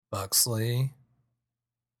Buxley,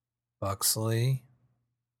 Buxley,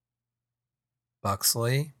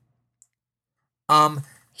 Buxley.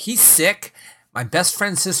 He's sick. My best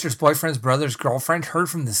friend's sister's boyfriend's brother's girlfriend heard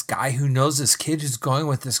from this guy who knows this kid who's going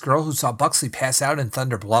with this girl who saw Buxley pass out in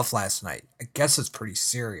Thunder Bluff last night. I guess it's pretty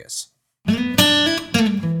serious.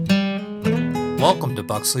 Welcome to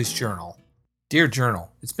Buxley's Journal. Dear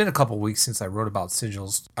Journal, it's been a couple weeks since I wrote about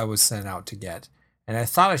Sigils I was sent out to get, and I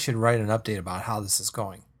thought I should write an update about how this is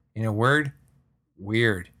going. In a word,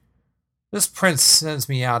 weird. This prince sends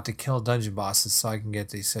me out to kill dungeon bosses so I can get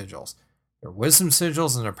these sigils. They're wisdom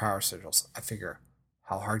sigils and they're power sigils. I figure,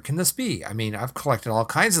 how hard can this be? I mean, I've collected all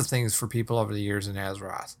kinds of things for people over the years in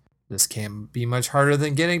Azeroth. This can't be much harder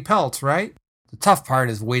than getting pelts, right? The tough part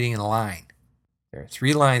is waiting in line. There are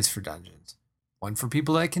 3 lines for dungeons. One for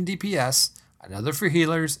people that can DPS, another for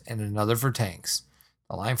healers, and another for tanks.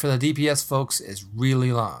 The line for the DPS folks is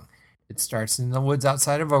really long. It starts in the woods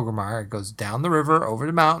outside of Orgrimmar. It goes down the river, over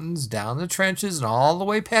the mountains, down the trenches, and all the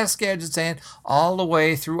way past Gadgetzan, all the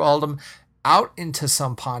way through Uldum, out into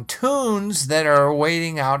some pontoons that are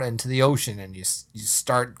waiting out into the ocean, and you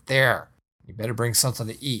start there. You better bring something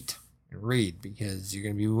to eat and read, because you're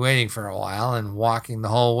going to be waiting for a while and walking the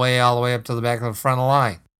whole way all the way up to the back of the front of the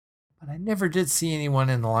line. But I never did see anyone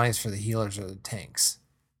in the lines for the healers or the tanks.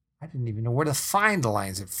 I didn't even know where to find the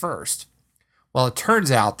lines at first. Well, it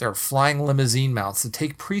turns out there are flying limousine mounts that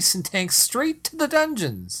take priests and tanks straight to the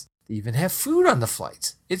dungeons. They even have food on the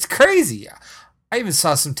flights. It's crazy. I even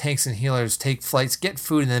saw some tanks and healers take flights, get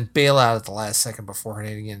food, and then bail out at the last second before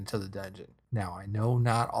heading into the dungeon. Now, I know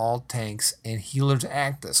not all tanks and healers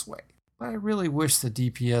act this way, but I really wish the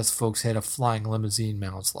DPS folks had a flying limousine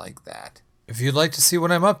mounts like that. If you'd like to see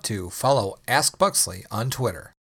what I'm up to, follow Ask Buxley on Twitter.